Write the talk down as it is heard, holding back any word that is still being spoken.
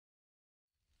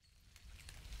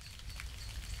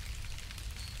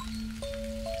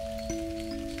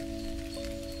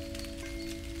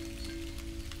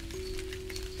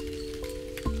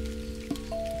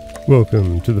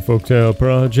Welcome to the Folktale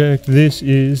Project. This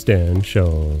is Dan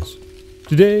Scholz.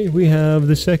 Today we have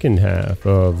the second half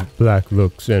of Black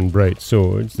Looks and Bright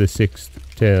Swords, the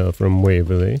sixth tale from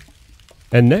Waverley.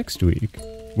 And next week,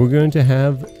 we're going to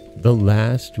have the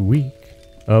last week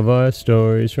of our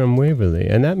stories from Waverley.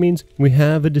 And that means we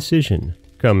have a decision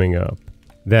coming up.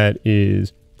 That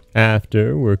is,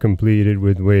 after we're completed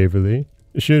with Waverley,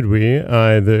 should we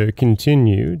either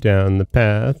continue down the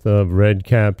path of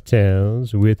Redcap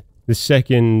Tales with the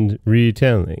second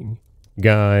retelling,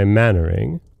 Guy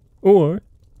Mannering, or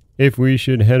if we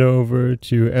should head over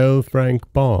to L. Frank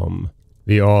Baum,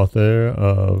 the author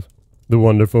of The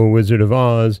Wonderful Wizard of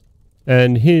Oz,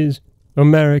 and his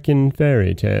American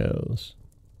Fairy Tales.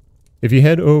 If you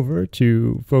head over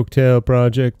to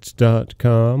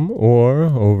folktaleprojects.com or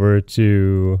over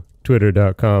to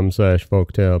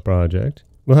twitter.com/folktaleproject,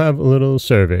 we'll have a little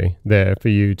survey there for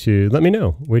you to let me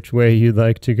know which way you'd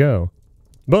like to go.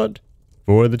 But,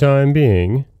 for the time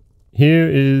being, here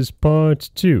is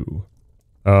part 2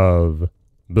 of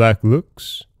Black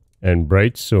Looks and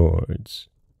Bright Swords.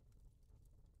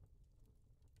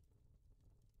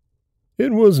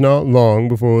 It was not long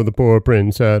before the poor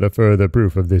prince had a further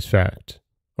proof of this fact.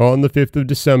 On the 5th of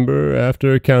December,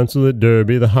 after a council at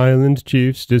Derby, the Highland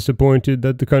chiefs, disappointed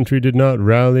that the country did not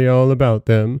rally all about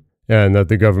them, and that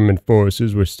the government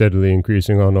forces were steadily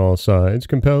increasing on all sides,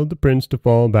 compelled the prince to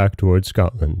fall back towards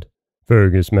Scotland.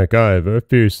 Fergus Mac-Ivor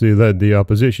fiercely led the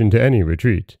opposition to any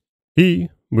retreat. He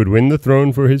would win the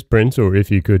throne for his prince, or if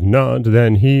he could not,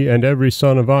 then he and every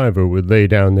son of Ivor would lay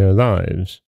down their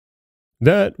lives.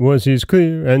 That was his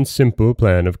clear and simple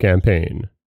plan of campaign.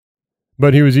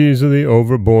 But he was easily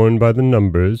overborne by the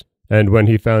numbers, and when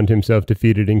he found himself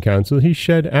defeated in council, he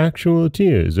shed actual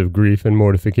tears of grief and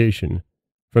mortification.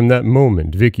 From that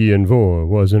moment Waverley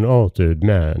was an altered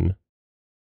man.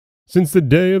 Since the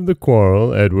day of the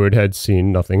quarrel, Edward had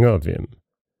seen nothing of him.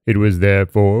 It was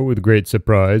therefore with great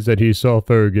surprise that he saw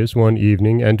Fergus one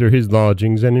evening enter his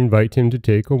lodgings and invite him to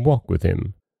take a walk with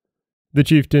him. The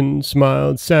chieftain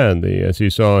smiled sadly as he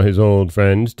saw his old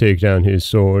friend take down his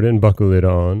sword and buckle it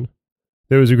on.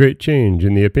 There was a great change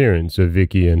in the appearance of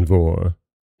Waverley.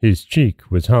 His cheek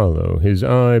was hollow, his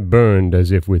eye burned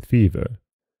as if with fever.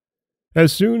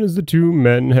 As soon as the two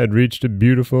men had reached a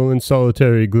beautiful and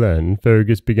solitary glen,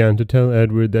 Fergus began to tell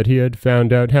Edward that he had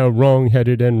found out how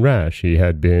wrong-headed and rash he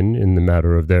had been in the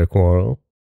matter of their quarrel.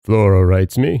 "Flora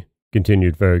writes me,"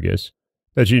 continued Fergus,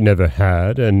 "that she never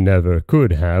had and never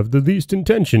could have the least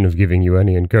intention of giving you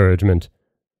any encouragement.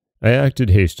 I acted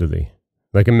hastily,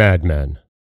 like a madman."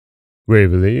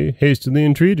 Waverley hastily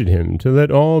entreated him to let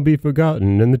all be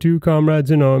forgotten, and the two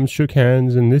comrades-in-arms shook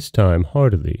hands, and this time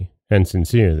heartily and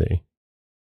sincerely.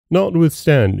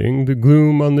 Notwithstanding, the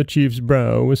gloom on the chief's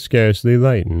brow was scarcely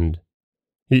lightened.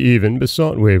 He even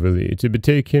besought Waverley to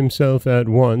betake himself at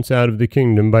once out of the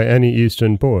kingdom by any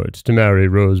eastern port, to marry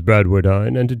Rose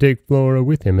Bradwardine, and to take Flora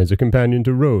with him as a companion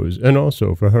to Rose, and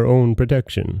also for her own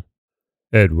protection.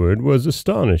 Edward was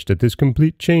astonished at this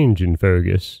complete change in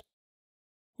Fergus.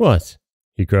 "What?"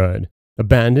 he cried.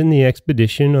 "Abandon the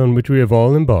expedition on which we have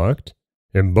all embarked?"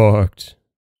 "Embarked,"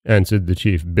 answered the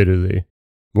chief bitterly.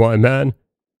 "Why, man,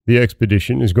 the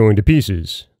expedition is going to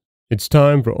pieces. It's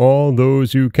time for all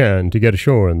those who can to get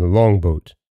ashore in the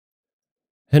longboat."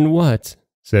 "And what,"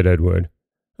 said Edward,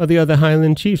 "are the other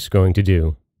Highland chiefs going to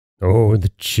do?" "Oh, the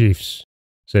chiefs,"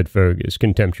 said Fergus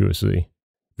contemptuously.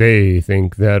 "They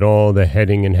think that all the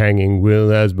heading and hanging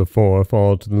will, as before,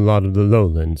 fall to the lot of the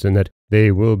lowlands, and that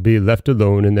they will be left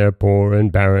alone in their poor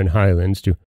and barren highlands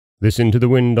to listen to the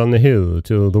wind on the hill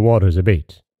till the waters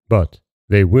abate. But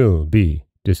they will be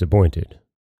disappointed.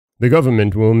 The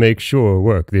government will make sure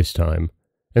work this time,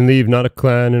 and leave not a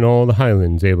clan in all the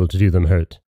Highlands able to do them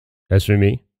hurt. As for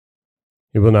me,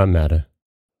 it will not matter.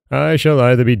 I shall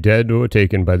either be dead or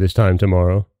taken by this time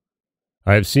tomorrow.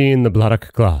 I have seen the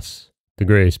Bladach Class, the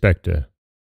grey spectre."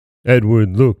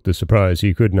 Edward looked the surprise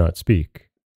he could not speak.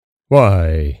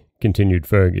 "Why," continued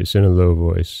Fergus in a low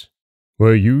voice,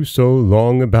 "were you so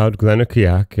long about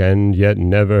Glenaciach, and yet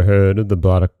never heard of the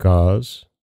Bladach Class?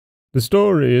 The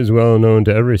story is well known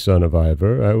to every son of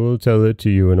Ivor. I will tell it to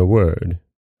you in a word.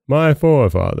 My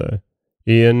forefather,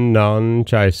 Ian nan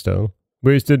Chaistel,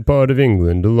 wasted part of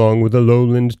England along with a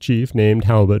lowland chief named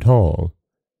Halbert Hall.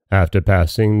 After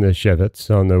passing the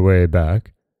Chevets on their way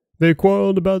back, they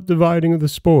quarrelled about dividing of the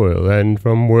spoil, and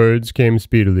from words came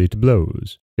speedily to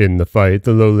blows. In the fight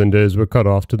the lowlanders were cut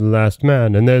off to the last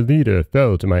man, and their leader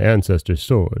fell to my ancestor's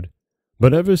sword.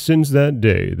 But ever since that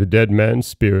day the dead man's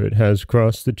spirit has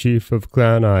crossed the chief of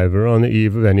Clan Ivor on the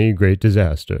eve of any great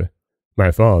disaster.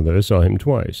 My father saw him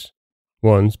twice.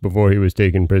 once before he was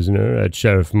taken prisoner at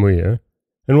Sheriff Muir,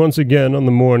 and once again on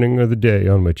the morning of the day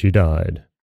on which he died.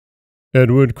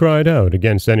 Edward cried out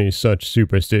against any such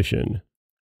superstition.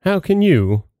 "How can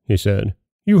you," he said,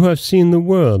 "you who have seen the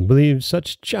world, believe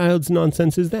such child's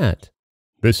nonsense as that?"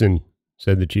 "Listen,"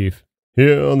 said the chief.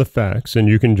 "Here are the facts, and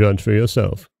you can judge for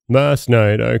yourself. Last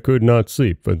night I could not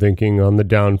sleep for thinking on the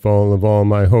downfall of all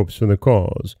my hopes for the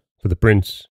cause, for the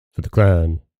prince, for the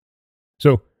clan.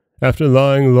 So, after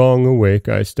lying long awake,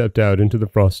 I stepped out into the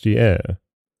frosty air.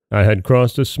 I had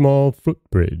crossed a small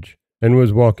footbridge, and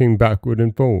was walking backward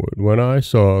and forward, when I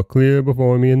saw clear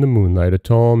before me in the moonlight a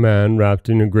tall man wrapped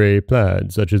in a grey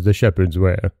plaid such as the shepherds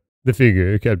wear. The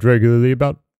figure kept regularly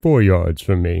about 4 yards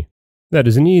from me." "That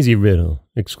is an easy riddle,"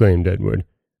 exclaimed Edward.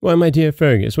 "Why, my dear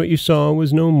Fergus, what you saw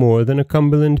was no more than a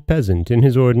Cumberland peasant in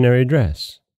his ordinary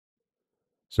dress."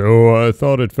 "So I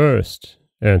thought at first,"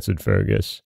 answered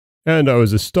Fergus, "and I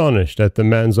was astonished at the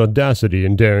man's audacity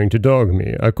in daring to dog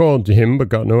me. I called to him, but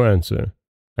got no answer.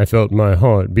 I felt my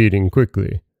heart beating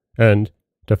quickly, and,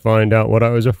 to find out what I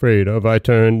was afraid of, I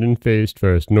turned and faced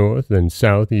first north, then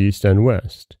south, east, and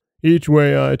west. Each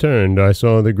way I turned, I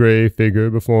saw the grey figure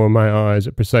before my eyes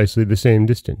at precisely the same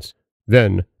distance.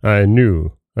 Then I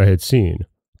knew I had seen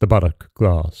the buttock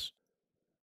glass.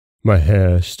 My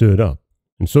hair stood up,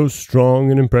 and so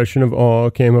strong an impression of awe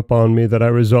came upon me that I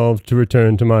resolved to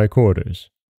return to my quarters.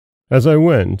 As I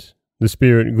went, the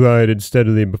spirit glided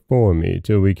steadily before me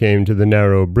till we came to the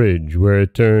narrow bridge, where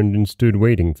it turned and stood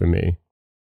waiting for me.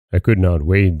 I could not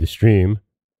wade the stream,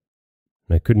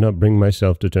 and I could not bring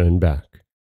myself to turn back.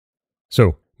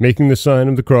 So, making the sign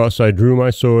of the cross, I drew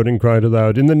my sword and cried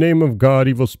aloud, 'In the name of God,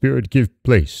 evil spirit, give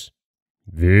place!'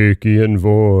 'Vicky and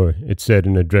Vor,' it said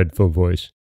in a dreadful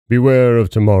voice, 'beware of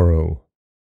tomorrow.'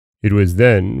 It was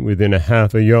then within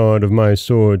 1/2 yard of my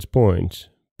sword's point,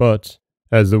 but,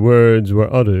 as the words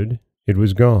were uttered, it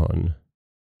was gone.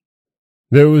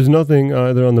 There was nothing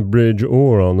either on the bridge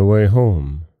or on the way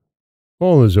home.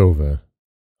 All is over.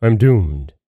 I'm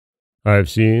doomed. I have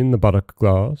seen the buttock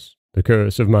glass, the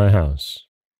curse of my house."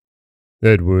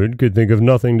 Edward could think of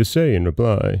nothing to say in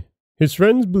reply. His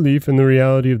friend's belief in the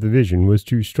reality of the vision was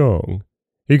too strong.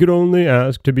 He could only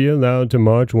ask to be allowed to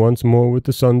march once more with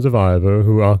the sons of Ivor,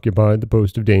 who occupied the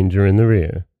post of danger in the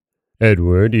rear.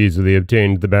 Edward easily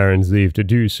obtained the Baron's leave to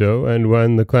do so, and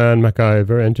when the clan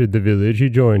Mac-Ivor entered the village he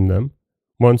joined them,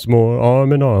 once more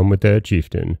arm in arm with their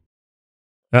chieftain.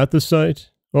 At the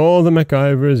sight, all the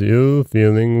Mac-Ivor's ill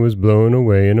feeling was blown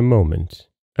away in a moment.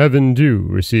 Evan Dhu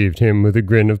received him with a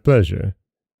grin of pleasure,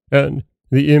 and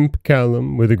the imp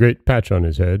Callum, with a great patch on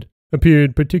his head,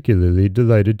 appeared particularly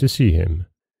delighted to see him.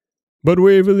 But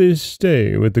Waverley's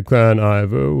stay with the clan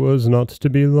Ivor was not to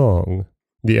be long.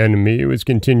 The enemy was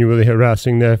continually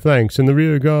harassing their flanks, and the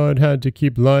rear guard had to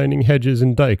keep lining hedges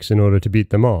and dikes in order to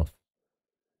beat them off.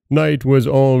 Night was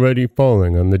already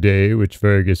falling on the day which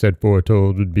Fergus had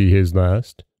foretold would be his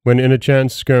last, when in a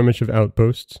chance skirmish of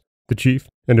outposts, the chief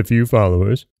and a few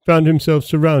followers found himself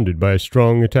surrounded by a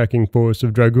strong attacking force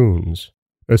of dragoons.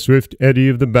 A swift eddy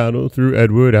of the battle threw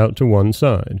Edward out to one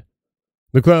side.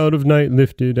 The cloud of night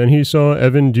lifted, and he saw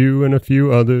Evan Dhu and a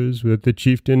few others, with the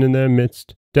chieftain in their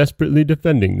midst, desperately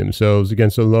defending themselves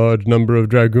against a large number of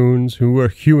dragoons who were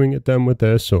hewing at them with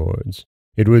their swords.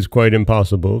 It was quite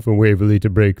impossible for Waverley to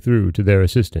break through to their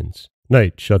assistance.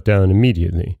 Night shut down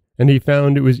immediately, and he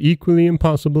found it was equally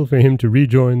impossible for him to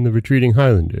rejoin the retreating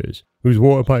Highlanders, whose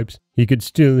war-pipes he could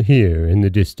still hear in the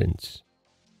distance.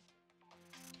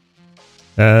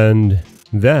 And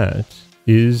that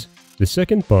is the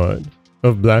second part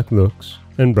of Black Looks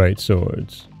and Bright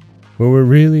Swords, where we're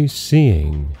really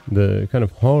seeing the kind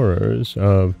of horrors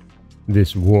of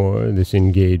this war, this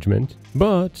engagement.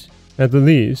 But at the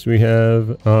least, we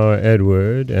have our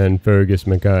Edward and Fergus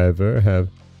Mac-Ivor have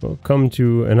come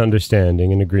to an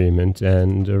understanding, an agreement,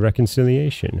 and a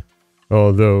reconciliation.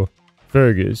 Although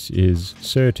Fergus is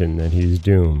certain that he's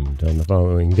doomed on the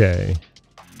following day.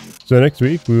 So next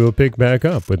week we will pick back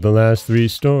up with the last 3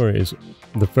 stories.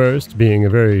 The first being a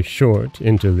very short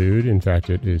interlude, in fact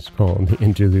it is called the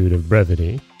Interlude of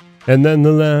Brevity, and then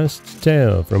the last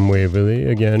tale from Waverley,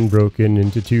 again broken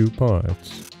into 2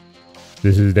 parts.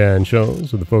 This is Dan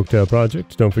Scholz of the Folktale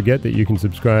Project. Don't forget that you can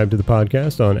subscribe to the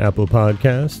podcast on Apple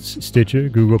Podcasts, Stitcher,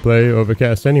 Google Play,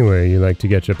 Overcast, anywhere you like to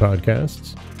get your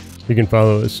podcasts. You can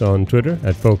follow us on Twitter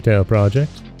at Folktale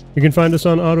Project. You can find us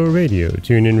on Auto Radio,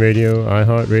 TuneIn Radio,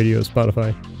 iHeartRadio,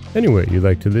 Spotify, anywhere you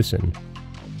like to listen.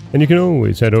 And you can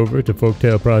always head over to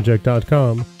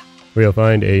folktaleproject.com, where you'll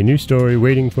find a new story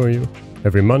waiting for you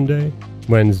every Monday,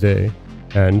 Wednesday,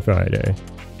 and Friday.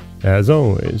 As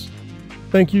always,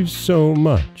 thank you so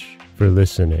much for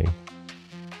listening.